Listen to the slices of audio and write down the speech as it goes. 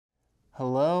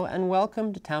Hello and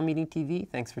welcome to Town Meeting TV.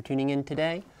 Thanks for tuning in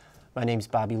today. My name is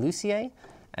Bobby Lussier,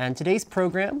 and today's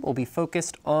program will be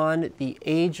focused on the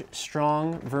Age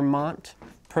Strong Vermont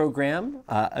program,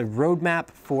 a roadmap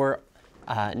for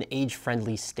an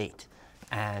age-friendly state.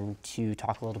 And to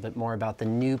talk a little bit more about the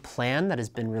new plan that has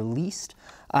been released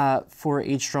for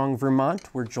Age Strong Vermont,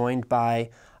 we're joined by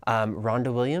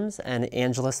Rhonda Williams and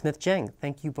Angela Smith-Dieng.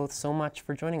 Thank you both so much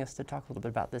for joining us to talk a little bit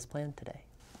about this plan today.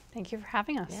 Thank you for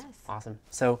having us. Yes. Awesome.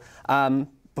 So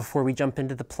before we jump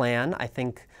into the plan, I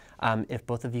think if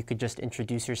both of you could just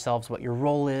introduce yourselves, what your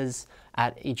role is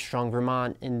at Age Strong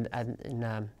Vermont in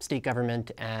state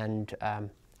government, and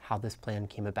how this plan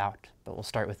came about. But we'll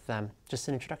start with just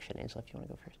an introduction. Angela, if you want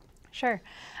to go first. Sure.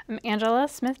 I'm Angela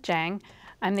Smith-Dieng.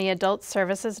 I'm the Adult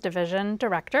Services Division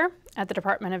Director at the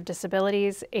Department of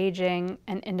Disabilities, Aging,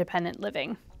 and Independent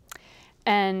Living.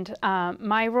 And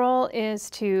my role is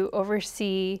to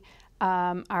oversee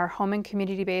our home and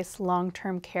community-based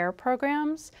long-term care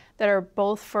programs that are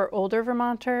both for older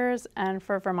Vermonters and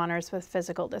for Vermonters with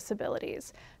physical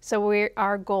disabilities. So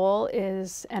our goal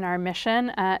is, and our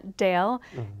mission at Dale,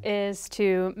 is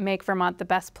to make Vermont the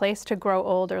best place to grow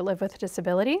old or live with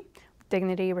disability,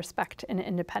 dignity, respect, and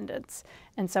independence.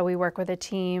 And so we work with a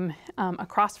team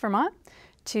across Vermont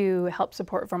to help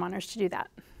support Vermonters to do that.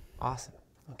 Awesome.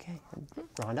 Okay.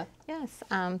 Rhonda? Yes,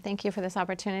 thank you for this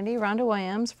opportunity. Rhonda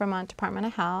Williams, Vermont Department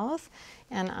of Health,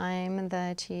 and I'm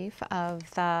the Chief of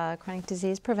the Chronic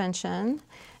Disease Prevention.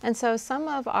 And so some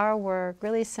of our work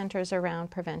really centers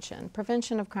around prevention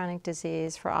of chronic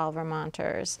disease for all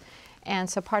Vermonters. And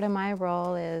so part of my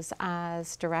role is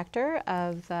as Director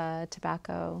of the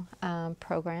Tobacco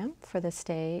Program for the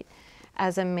state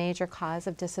as a major cause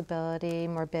of disability,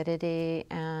 morbidity,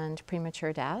 and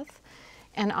premature death,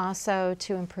 and also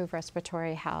to improve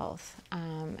respiratory health.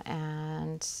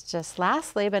 And just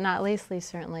lastly, but not leastly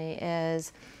certainly,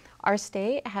 is our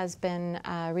state has been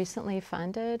recently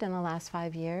funded in the last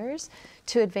 5 years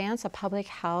to advance a public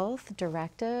health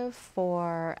directive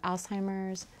for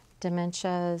Alzheimer's,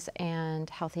 dementias, and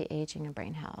healthy aging and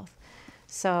brain health.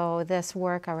 So this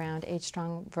work around Age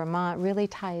Strong Vermont really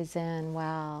ties in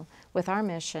well with our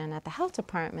mission at the Health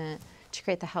Department to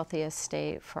create the healthiest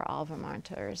state for all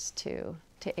Vermonters to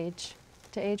age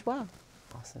well.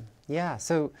 Awesome. Yeah,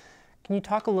 so can you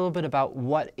talk a little bit about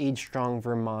what Age Strong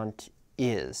Vermont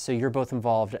is? So you're both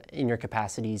involved in your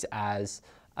capacities as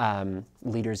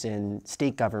leaders in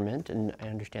state government, and I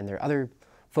understand there are other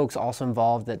folks also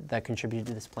involved that contributed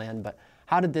to this plan, but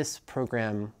how did this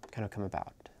program kind of come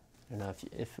about? I don't know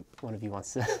if one of you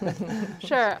wants to.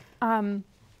 Sure.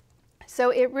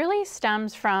 So it really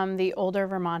stems from the Older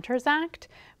Vermonters Act,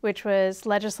 which was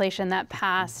legislation that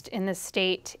passed in the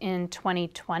state in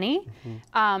 2020.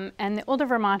 And the Older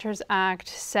Vermonters Act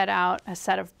set out a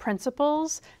set of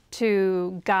principles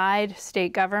to guide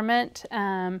state government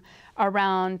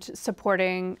around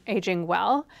supporting aging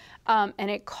well.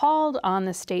 And it called on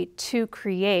the state to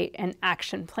create an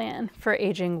action plan for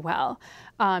aging well,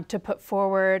 to put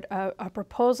forward a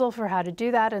proposal for how to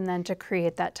do that, and then to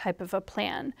create that type of a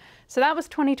plan. So that was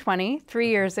 2020, 3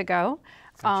 years ago.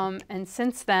 And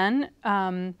since then,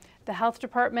 the Health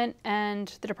Department and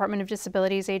the Department of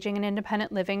Disabilities, Aging, and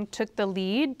Independent Living took the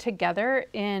lead together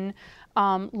in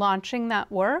launching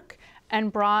that work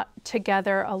and brought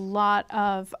together a lot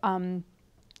of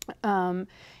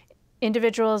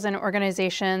individuals and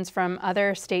organizations from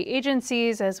other state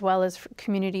agencies, as well as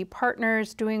community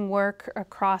partners doing work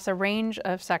across a range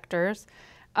of sectors,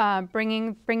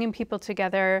 bringing people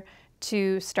together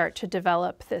to start to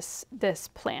develop this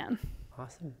plan.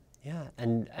 Awesome. Yeah.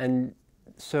 And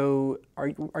so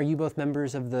are you both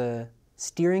members of the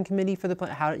steering committee for the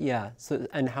plan? So,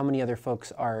 and how many other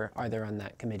folks are there on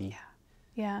that committee?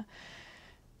 Yeah.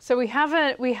 So we have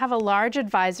a large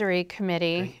advisory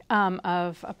committee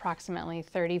of approximately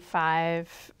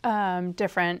 35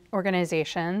 different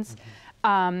organizations,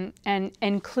 and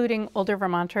including older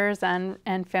Vermonters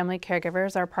and family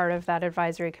caregivers are part of that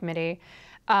advisory committee.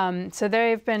 So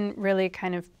they've been really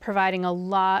kind of providing a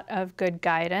lot of good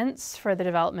guidance for the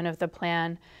development of the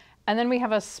plan. And then we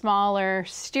have a smaller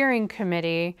steering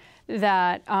committee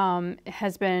that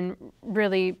has been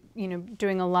really,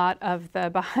 doing a lot of the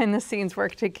behind-the-scenes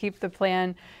work to keep the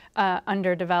plan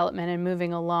under development and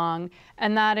moving along.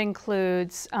 And that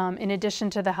includes, in addition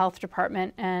to the Health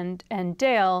Department and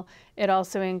Dale, it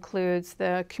also includes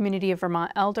the Community of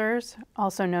Vermont Elders,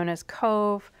 also known as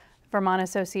COVE, Vermont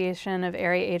Association of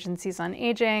Area Agencies on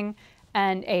Aging,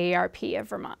 and AARP of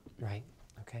Vermont. Right.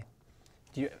 Okay.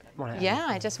 Do you want to add? Yeah,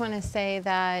 I just want to say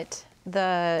that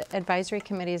the advisory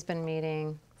committee has been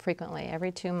meeting frequently,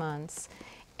 every 2 months,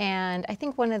 And I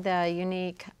think one of the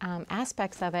unique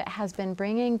aspects of it has been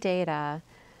bringing data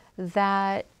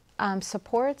that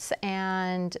supports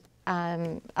and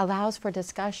allows for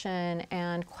discussion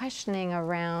and questioning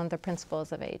around the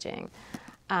principles of aging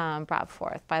brought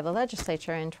forth by the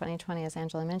legislature in 2020, as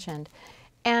Angela mentioned.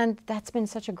 And that's been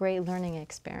such a great learning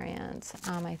experience,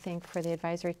 I think, for the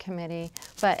advisory committee.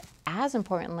 But as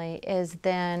importantly is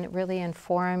then really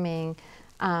informing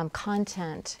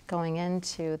content going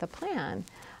into the plan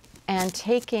and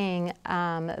taking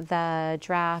the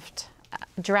draft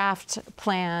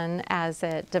plan as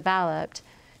it developed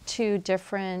to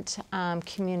different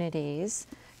communities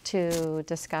to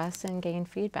discuss and gain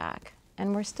feedback.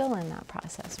 And we're still in that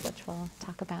process, which we'll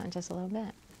talk about in just a little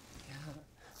bit.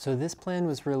 So this plan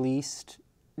was released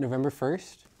November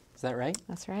 1st, is that right?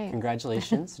 That's right.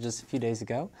 Congratulations, just a few days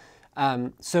ago.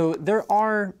 So there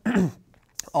are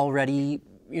already,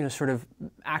 sort of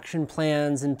action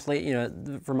plans in place.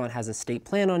 Vermont has a state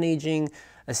plan on aging,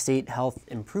 a state health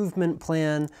improvement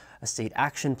plan, a state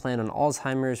action plan on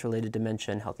Alzheimer's, related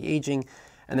dementia, and healthy aging,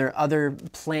 and there are other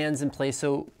plans in place.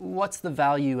 So what's the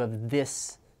value of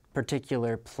this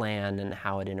particular plan and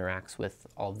how it interacts with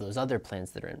all of those other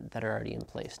plans that are already in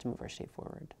place to move our state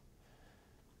forward?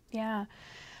 Yeah,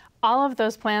 all of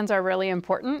those plans are really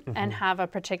important and have a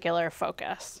particular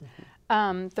focus.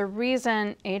 The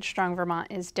reason Age Strong Vermont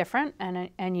is different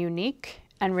and unique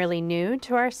and really new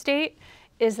to our state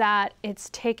is that it's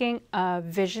taking a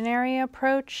visionary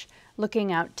approach,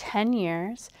 looking out 10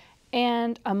 years,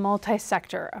 and a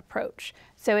multi-sector approach.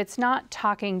 So it's not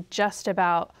talking just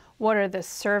about what are the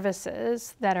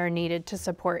services that are needed to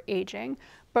support aging,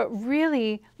 but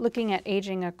really looking at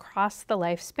aging across the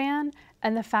lifespan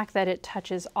and the fact that it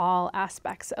touches all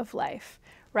aspects of life,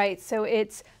 right? So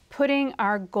it's putting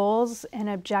our goals and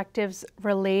objectives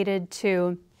related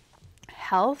to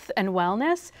health and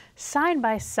wellness side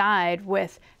by side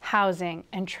with housing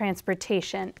and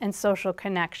transportation and social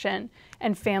connection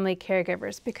and family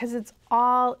caregivers, because it's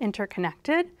all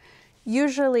interconnected.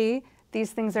 Usually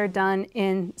these things are done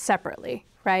separately,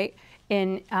 right?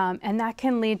 And that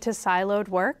can lead to siloed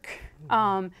work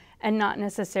and not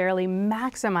necessarily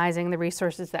maximizing the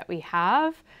resources that we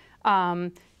have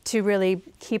to really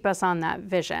keep us on that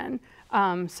vision.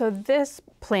 So this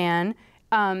plan,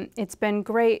 it's been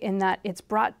great in that it's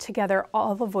brought together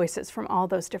all the voices from all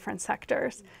those different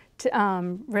sectors to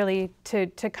really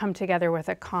to come together with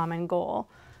a common goal.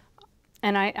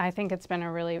 And I think it's been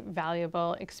a really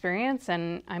valuable experience,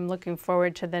 and I'm looking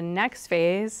forward to the next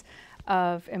phase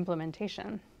of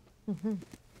implementation.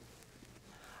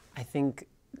 I think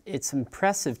it's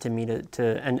impressive to me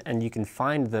and you can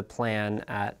find the plan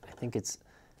at, I think it's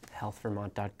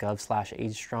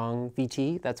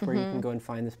healthvermont.gov/AgeStrongVT. That's where you can go and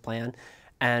find this plan.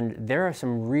 And there are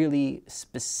some really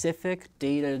specific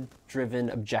data-driven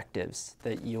objectives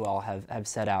that you all have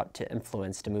set out to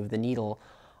influence, to move the needle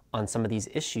on some of these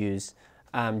issues.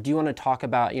 Do you want to talk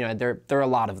about, there are a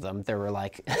lot of them. There were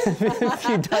like a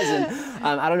few dozen.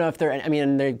 I don't know if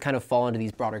they kind of fall into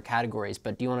these broader categories,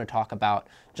 but do you want to talk about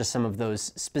just some of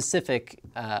those specific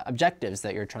objectives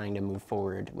that you're trying to move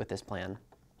forward with this plan?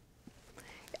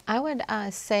 I would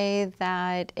say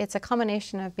that it's a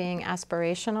combination of being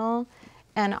aspirational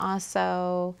and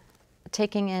also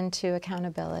taking into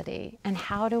accountability. And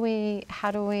how do we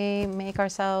make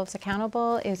ourselves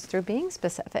accountable is through being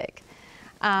specific.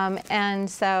 And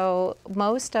so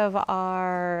most of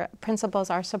our principles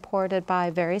are supported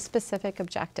by very specific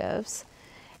objectives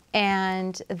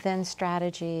and then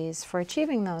strategies for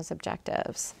achieving those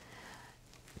objectives.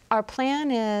 Our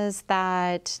plan is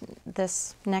that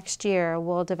this next year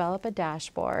we'll develop a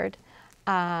dashboard.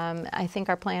 I think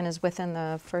our plan is within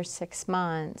the first 6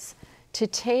 months to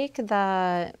take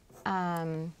the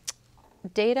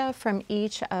data from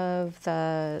each of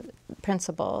the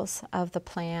principles of the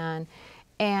plan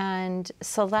and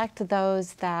select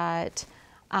those that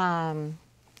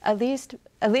at least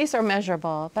are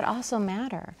measurable, but also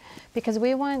matter, because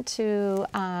we want to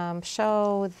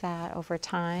show that over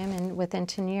time and within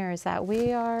 10 years that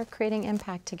we are creating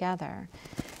impact together.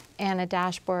 And a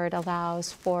dashboard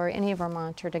allows for any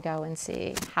Vermonter to go and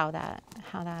see how that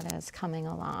is coming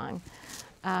along.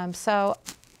 So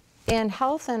in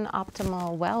health and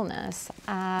optimal wellness,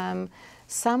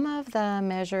 some of the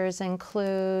measures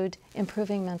include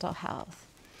improving mental health.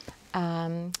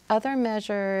 Other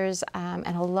measures,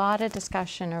 and a lot of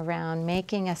discussion around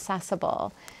making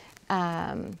accessible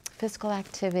physical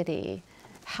activity,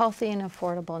 healthy and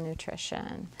affordable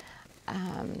nutrition,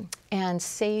 and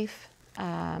safe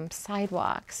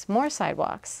sidewalks, more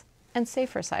sidewalks, and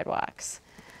safer sidewalks.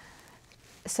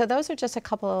 So those are just a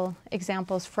couple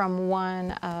examples from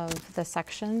one of the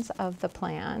sections of the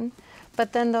plan.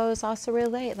 But then those also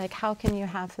relate, like how can you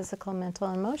have physical, mental,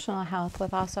 and emotional health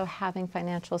with also having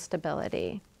financial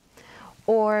stability?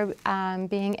 Or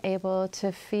being able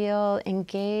to feel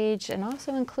engaged and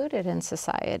also included in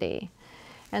society.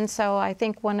 And so I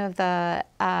think one of the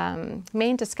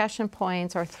main discussion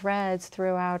points or threads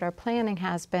throughout our planning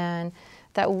has been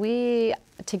that we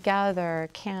together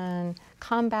can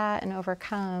combat and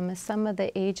overcome some of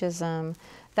the ageism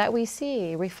that we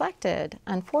see reflected,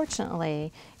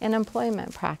 unfortunately, in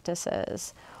employment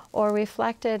practices, or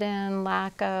reflected in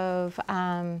lack of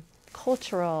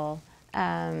cultural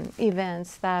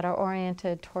events that are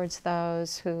oriented towards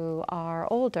those who are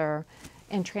older,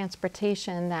 in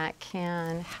transportation that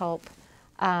can help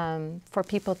for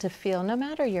people to feel, no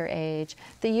matter your age,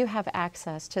 that you have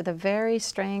access to the very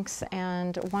strengths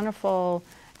and wonderful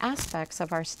aspects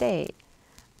of our state,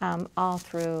 all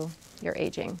through your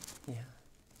aging. Yeah.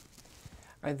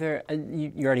 Are there,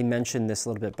 you already mentioned this a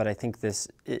little bit, but I think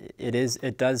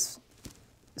it does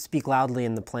speak loudly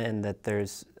in the plan that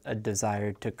there's a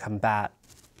desire to combat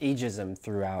ageism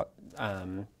throughout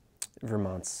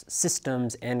Vermont's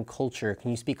systems and culture.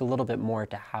 Can you speak a little bit more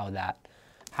to how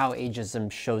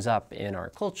ageism shows up in our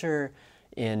culture,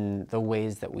 in the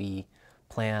ways that we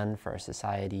plan for our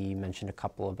society? You mentioned a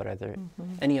couple, but are there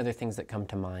any other things that come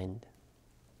to mind?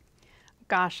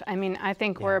 Gosh, I mean, I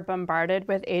think we're bombarded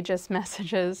with ageist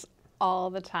messages all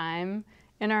the time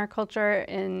in our culture,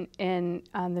 in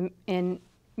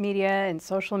media and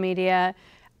social media.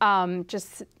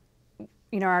 Just,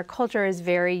 you know, our culture is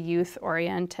very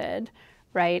youth-oriented,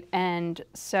 right? And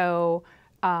so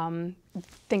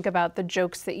think about the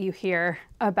jokes that you hear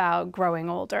about growing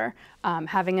older,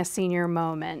 having a senior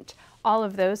moment. All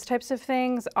of those types of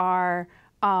things are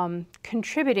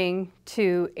contributing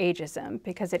to ageism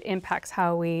because it impacts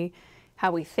how we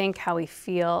think, how we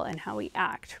feel, and how we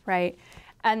act, right?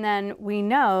 And then we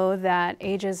know that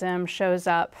ageism shows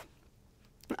up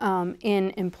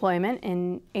in employment,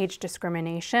 in age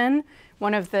discrimination.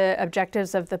 One of the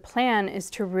objectives of the plan is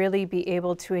to really be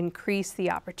able to increase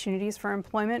the opportunities for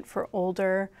employment for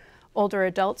older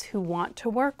adults who want to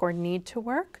work or need to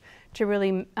work, to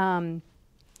really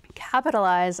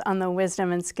capitalize on the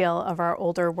wisdom and skill of our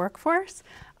older workforce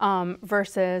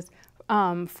versus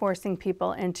forcing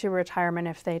people into retirement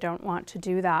if they don't want to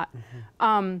do that.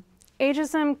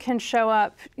 Ageism can show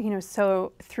up, you know,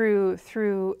 so through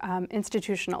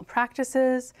institutional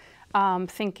practices,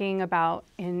 thinking about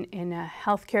in a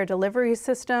healthcare delivery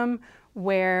system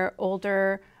where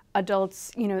older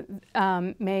adults, you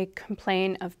know, may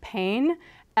complain of pain,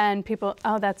 and people,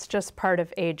 oh, that's just part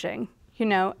of aging, you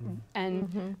know,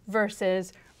 and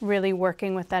versus really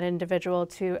working with that individual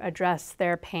to address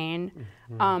their pain.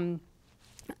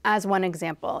 As one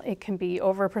example, it can be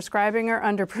overprescribing or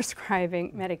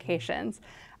underprescribing medications.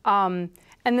 And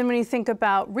then when you think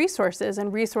about resources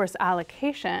and resource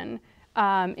allocation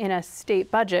in a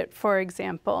state budget, for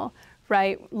example,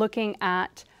 right, looking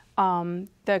at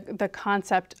the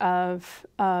concept of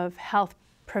health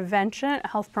prevention,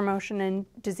 health promotion and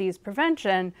disease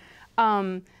prevention,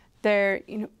 they're,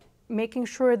 you know, making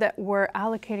sure that we're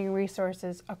allocating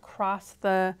resources across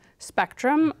the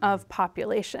spectrum of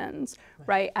populations,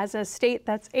 right? As a state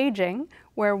that's aging,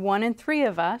 where 1 in 3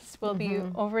 of us will be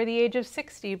over the age of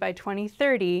 60 by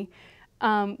 2030,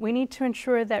 we need to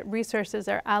ensure that resources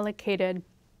are allocated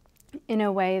in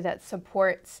a way that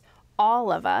supports all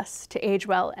of us to age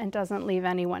well and doesn't leave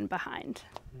anyone behind.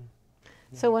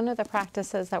 So one of the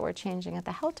practices that we're changing at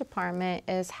the health department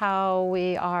is how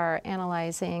we are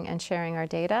analyzing and sharing our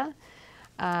data.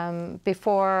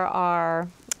 Before our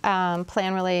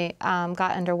plan really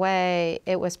got underway,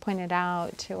 it was pointed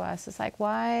out to us, it's like,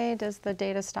 why does the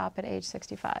data stop at age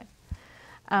 65?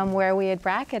 Where we had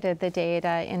bracketed the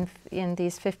data in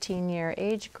these 15-year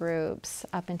age groups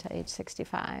up into age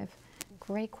 65.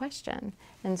 Great question.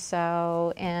 And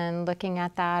so in looking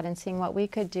at that and seeing what we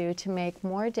could do to make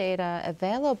more data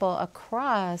available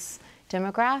across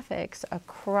demographics,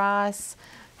 across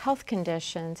health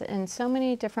conditions, in so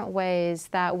many different ways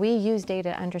that we use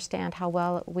data to understand how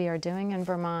well we are doing in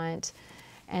Vermont.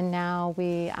 And now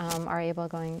we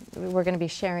we're going to be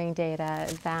sharing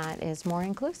data that is more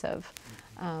inclusive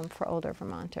for older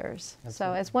Vermonters. That's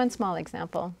so as one small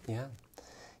example. Yeah.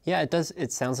 Yeah, it does.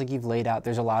 It sounds like you've laid out,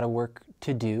 there's a lot of work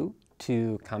to do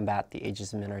to combat the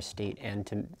ageism in our state and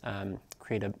to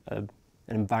create an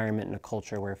environment and a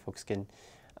culture where folks can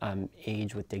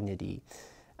age with dignity.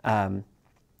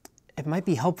 It might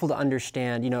be helpful to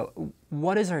understand, you know,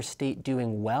 what is our state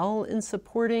doing well in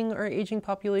supporting our aging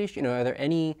population? You know, are there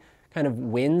any kind of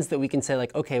wins that we can say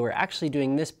like, okay, we're actually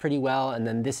doing this pretty well, and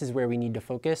then this is where we need to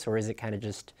focus? Or is it kind of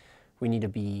just, we need to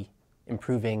be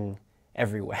improving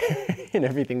everywhere in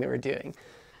everything that we're doing?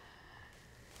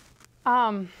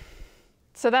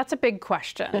 So that's a big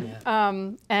question.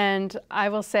 Yeah. And I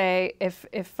will say, if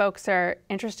folks are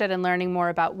interested in learning more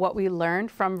about what we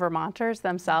learned from Vermonters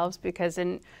themselves, because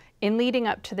in leading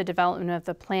up to the development of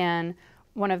the plan,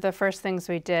 one of the first things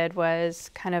we did was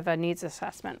kind of a needs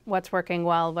assessment. What's working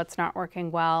well, what's not working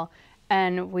well.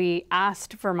 And we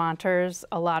asked Vermonters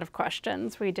a lot of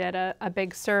questions. We did a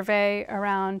big survey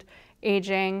around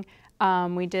aging.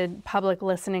 We did public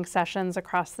listening sessions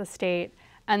across the state,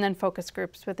 and then focus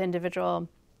groups with individual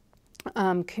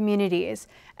communities,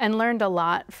 and learned a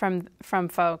lot from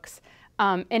folks.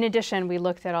 In addition, we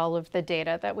looked at all of the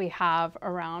data that we have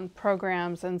around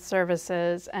programs and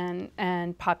services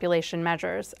and population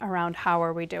measures around how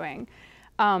are we doing.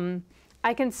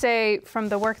 I can say from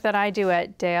the work that I do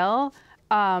at Dale,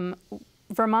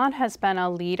 Vermont has been a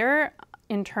leader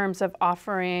in terms of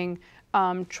offering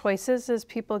choices as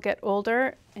people get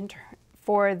older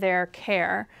for their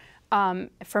care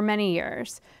for many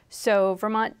years. So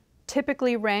Vermont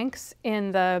typically ranks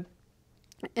in the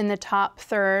top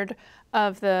third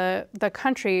of the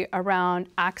country around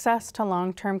access to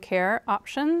long-term care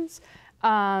options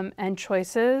and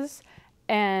choices,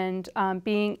 and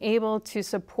being able to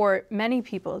support many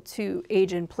people to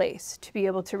age in place, to be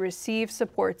able to receive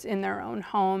supports in their own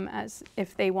home as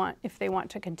if they want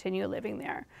to continue living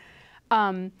there.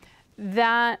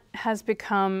 That has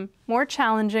become more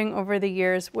challenging over the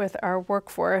years with our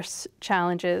workforce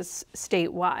challenges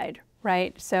statewide,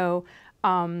 right? So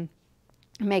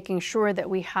making sure that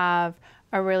we have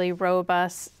a really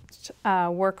robust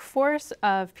workforce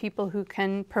of people who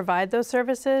can provide those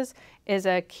services is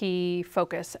a key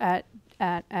focus at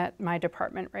my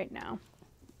department right now.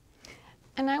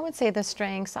 And I would say the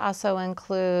strengths also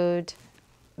include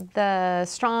the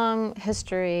strong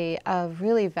history of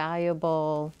really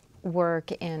valuable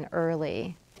work in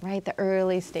early, right? The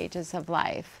early stages of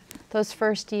life, those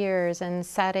first years, and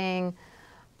setting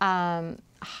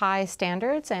high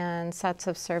standards and sets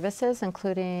of services,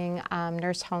 including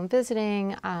nurse home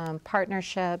visiting,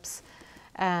 partnerships,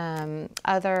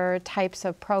 other types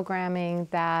of programming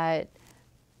that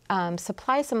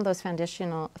supply some of those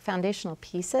foundational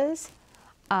pieces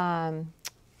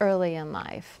early in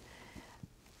life.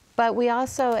 But we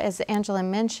also, as Angela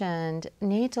mentioned,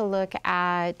 need to look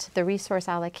at the resource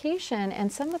allocation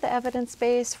and some of the evidence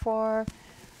base for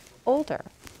older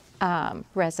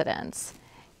residents.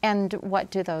 And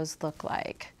what do those look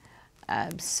like?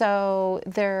 So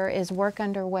there is work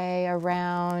underway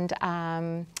around,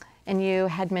 and you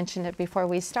had mentioned it before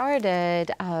we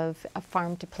started, of a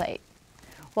farm to plate.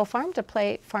 Well, farm to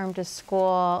plate, farm to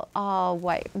school, all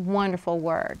wonderful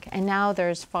work. And now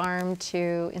there's farm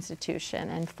to institution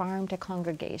and farm to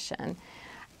congregation.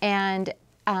 And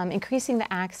increasing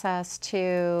the access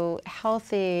to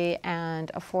healthy and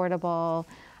affordable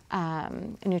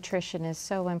nutrition is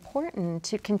so important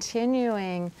to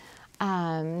continuing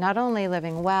not only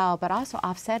living well, but also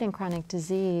offsetting chronic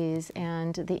disease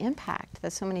and the impact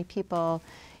that so many people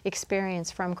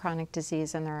experience from chronic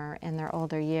disease in their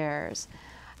older years.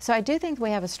 So I do think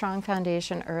we have a strong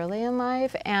foundation early in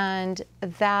life, and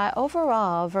that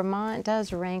overall Vermont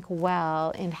does rank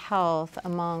well in health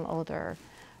among older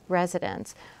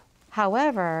residents.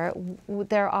 However,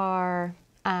 there are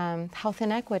health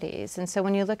inequities, and so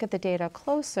when you look at the data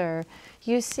closer,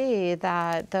 you see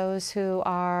that those who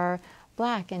are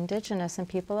Black, Indigenous, and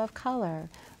people of color,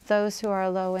 those who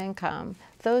are low income,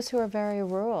 those who are very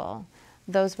rural,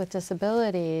 those with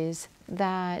disabilities,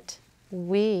 that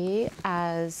we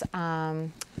as a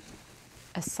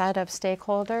set of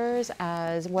stakeholders,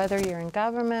 as whether you're in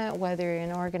government, whether you're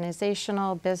in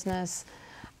organizational, business,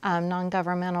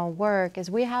 non-governmental work,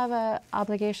 is we have an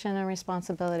obligation and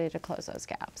responsibility to close those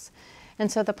gaps.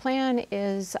 And so the plan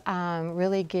is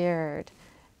really geared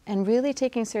and really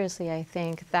taking seriously, I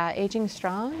think, that aging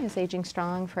strong is aging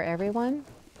strong for everyone.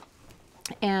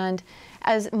 And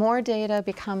as more data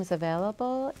becomes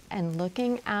available and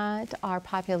looking at our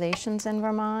populations in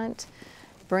Vermont,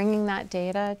 bringing that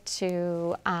data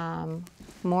to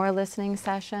more listening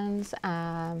sessions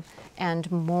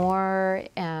and more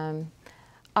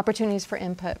opportunities for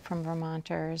input from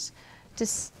Vermonters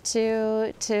just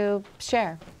to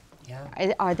share.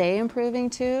 Yeah. Are they improving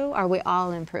too? Are we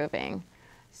all improving?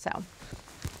 So.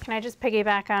 Can I just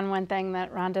piggyback on one thing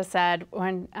that Rhonda said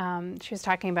when she was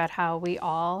talking about how we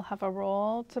all have a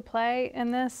role to play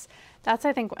in this? That's,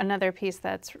 I think, another piece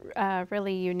that's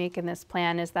really unique in this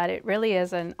plan, is that it really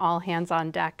is an all hands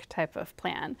on deck type of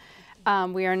plan.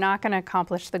 We are not going to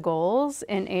accomplish the goals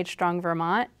in Age Strong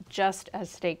Vermont just as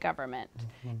state government.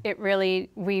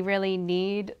 We really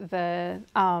need the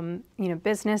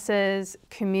businesses,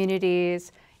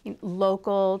 communities,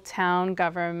 local town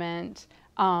government,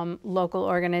 local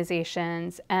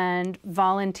organizations, and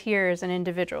volunteers and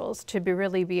individuals to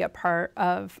really be a part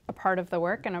of the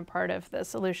work and a part of the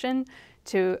solution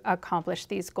to accomplish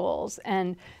these goals.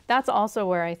 And that's also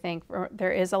where I think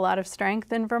there is a lot of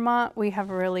strength in Vermont. We have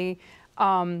really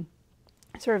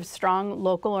sort of strong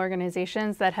local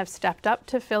organizations that have stepped up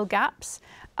to fill gaps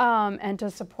and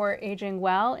to support aging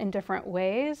well in different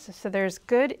ways. So there's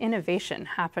good innovation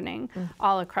happening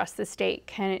all across the state.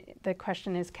 The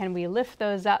question is, can we lift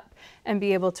those up and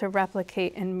be able to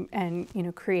replicate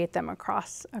and create them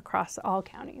across all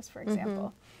counties, for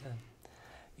example?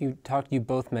 You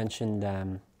both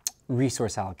mentioned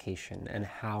resource allocation and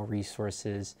how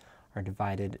resources are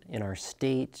divided in our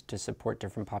state to support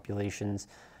different populations.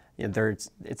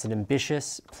 It's an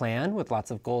ambitious plan with lots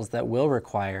of goals that will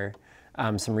require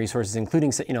some resources,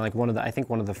 including like I think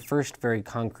one of the first very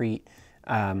concrete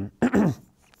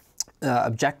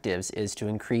objectives is to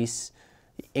increase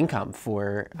income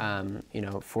for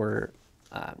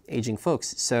aging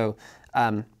folks. So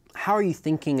how are you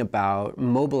thinking about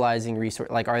mobilizing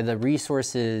resources? Like, are the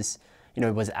resources,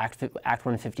 was Act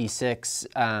 156,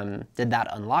 did that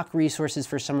unlock resources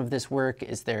for some of this work?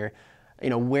 Is there,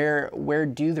 where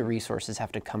do the resources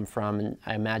have to come from? And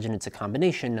I imagine it's a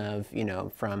combination of,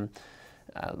 from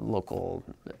local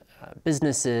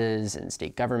businesses and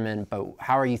state government, but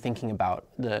how are you thinking about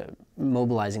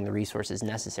mobilizing the resources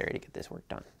necessary to get this work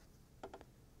done?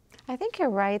 I think you're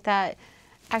right that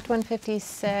Act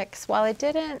 156, while it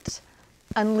didn't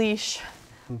unleash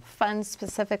funds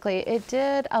specifically, it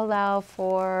did allow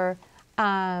for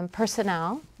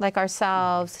personnel like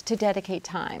ourselves to dedicate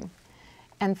time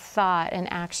and thought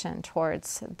and action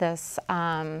towards this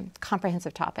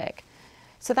comprehensive topic.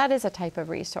 So that is a type of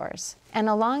resource. And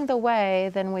along the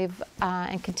way, then we've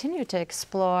and continue to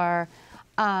explore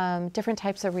different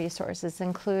types of resources,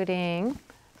 including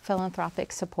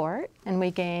philanthropic support. And we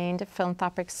gained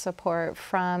philanthropic support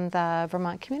from the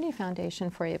Vermont Community Foundation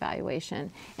for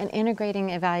evaluation and integrating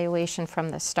evaluation from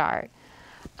the start.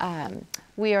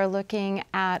 We are looking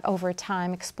at, over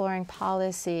time, exploring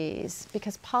policies,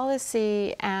 because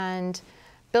policy and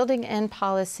building in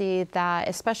policy that,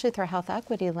 especially through a health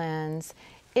equity lens,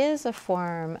 is a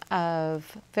form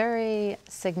of very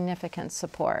significant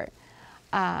support.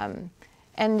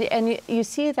 And you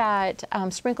see that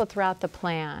sprinkled throughout the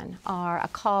plan are a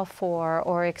call for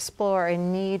or explore a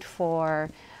need for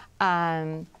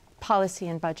policy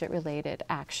and budget-related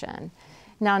action.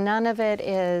 Now, none of it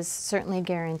is certainly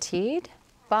guaranteed,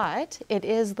 but it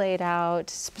is laid out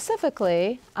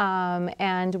specifically,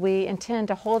 and we intend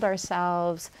to hold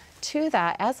ourselves to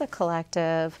that as a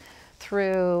collective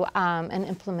through an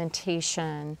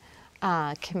implementation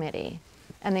committee.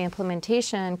 And the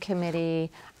implementation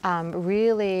committee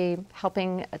really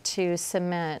helping to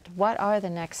cement what are the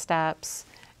next steps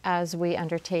as we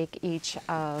undertake each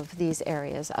of these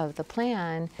areas of the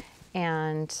plan,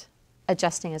 and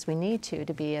adjusting as we need to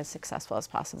be as successful as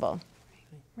possible.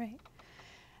 Right.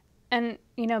 And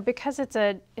because it's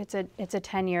a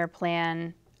 10-year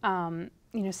plan,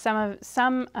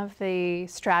 some of the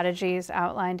strategies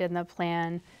outlined in the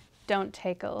plan don't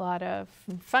take a lot of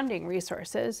funding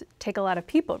resources, take a lot of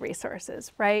people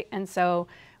resources, right? And so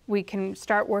we can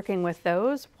start working with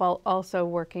those while also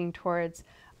working towards,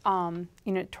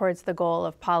 towards the goal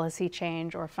of policy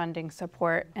change or funding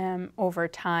support over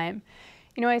time.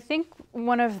 I think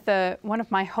one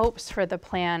of my hopes for the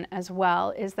plan as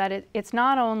well is that it's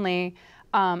not only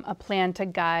a plan to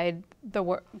guide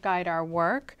our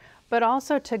work, but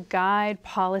also to guide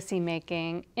policy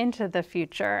making into the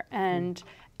future and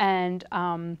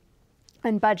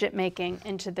budget making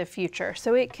into the future.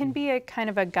 So it can be a kind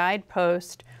of a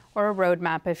guidepost or a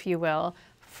roadmap, if you will,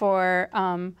 for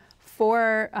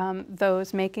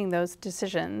those making those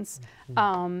decisions.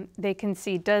 They can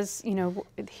see,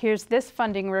 here's this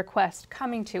funding request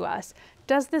coming to us.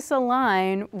 Does this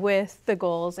align with the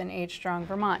goals in Age Strong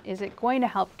Vermont? Is it going to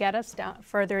help get us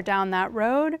further down that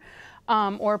road,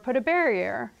 or put a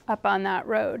barrier up on that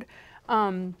road?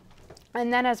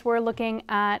 And then as we're looking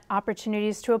at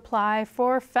opportunities to apply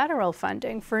for federal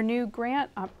funding for new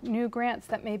grants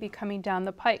that may be coming down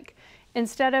the pike,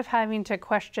 instead of having to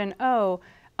question,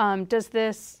 does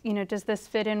this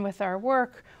fit in with our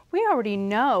work? We already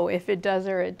know if it does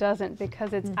or it doesn't,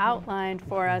 because it's outlined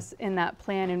for us in that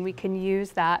plan, and we can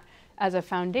use that as a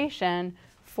foundation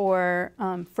for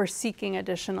seeking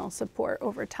additional support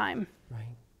over time.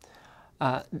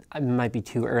 Right. It might be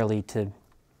too early to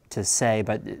to say,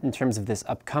 but in terms of this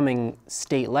upcoming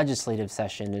state legislative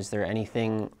session, is there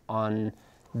anything on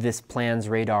this plan's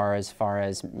radar as far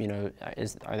as, you know,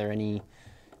 are there any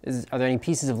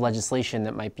pieces of legislation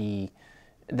that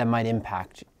might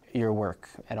impact your work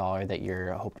at all, or that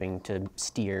you're hoping to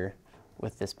steer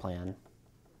with this plan?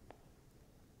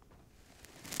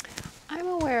 I'm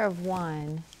aware of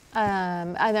one.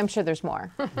 I'm sure there's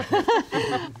more.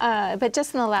 But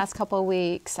just in the last couple of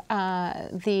weeks,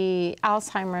 the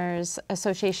Alzheimer's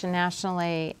Association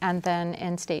nationally and then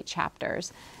in state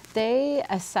chapters, they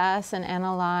assess and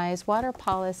analyze what are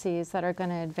policies that are going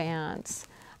to advance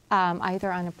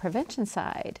either on a prevention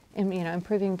side,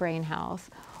 improving brain health,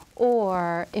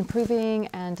 or improving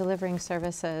and delivering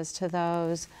services to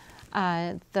those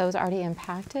already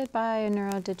impacted by a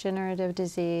neurodegenerative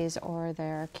disease or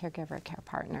their caregiver, care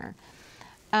partner.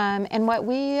 And what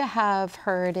we have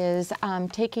heard is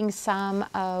taking some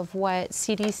of what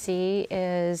CDC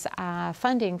is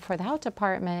funding for the health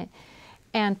department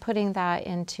and putting that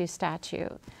into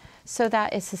statute so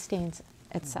that it sustains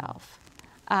itself.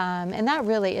 And that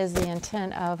really is the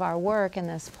intent of our work in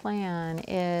this plan,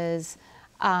 is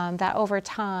that over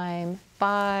time,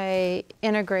 by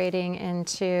integrating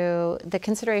into the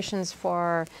considerations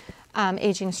for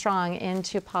Aging Strong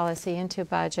into policy, into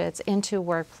budgets, into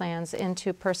work plans,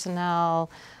 into personnel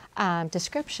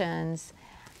descriptions,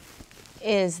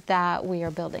 is that we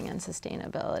are building in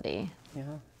sustainability. Yeah,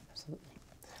 absolutely.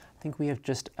 I think we have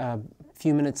just a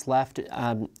few minutes left.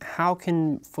 How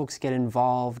can folks get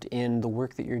involved in the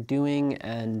work that you're doing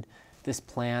and this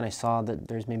plan? I saw that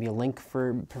there's maybe a link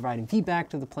for providing feedback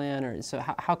to the plan, or so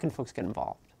how can folks get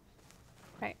involved?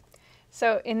 Right.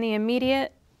 So in the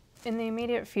immediate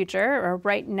future, or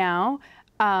right now,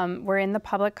 we're in the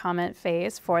public comment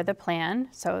phase for the plan.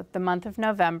 So the month of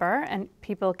November, and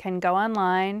people can go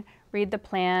online, read the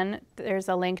plan. There's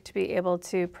a link to be able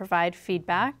to provide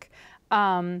feedback.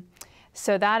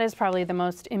 So that is probably the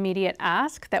most immediate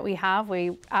ask that we have.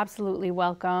 We absolutely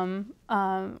welcome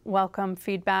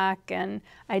feedback and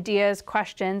ideas,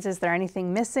 questions. Is there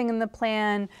anything missing in the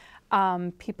plan?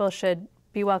 People should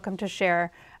be welcome to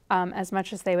share as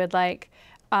much as they would like.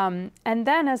 And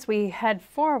then as we head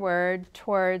forward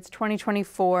towards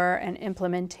 2024 and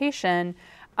implementation,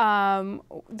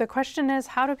 the question is,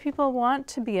 how do people want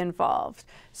to be involved?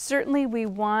 Certainly we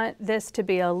want this to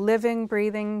be a living,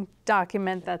 breathing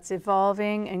document that's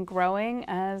evolving and growing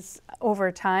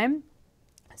over time.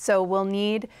 So we'll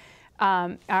need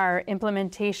our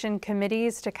implementation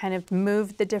committees to kind of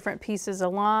move the different pieces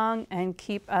along and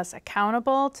keep us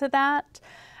accountable to that.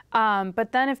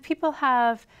 But then if people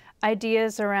have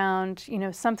ideas around,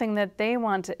 something that they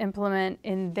want to implement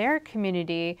in their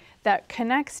community that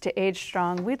connects to Age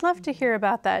Strong, we'd love to hear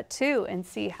about that too and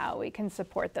see how we can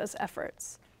support those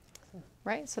efforts.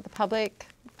 Right, so the public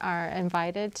are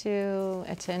invited to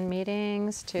attend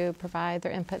meetings, to provide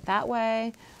their input that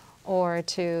way, or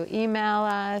to email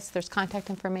us. There's contact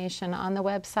information on the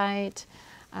website.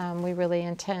 We really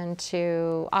intend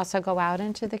to also go out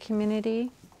into the community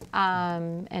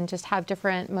and just have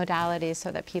different modalities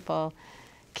so that people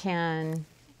can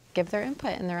give their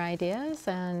input and their ideas,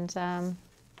 and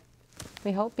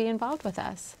we hope be involved with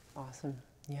us. Awesome.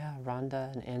 Yeah,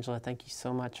 Rhonda and Angela, thank you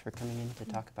so much for coming in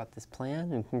to talk about this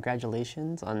plan, and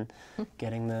congratulations on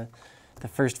getting the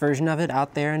first version of it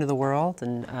out there into the world,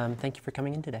 and thank you for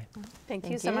coming in today. Thank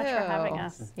you so much for having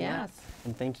us. Yes.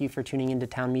 And thank you for tuning into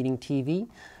Town Meeting TV.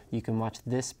 You can watch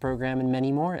this program and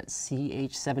many more at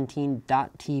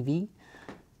ch17.tv.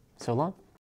 So long.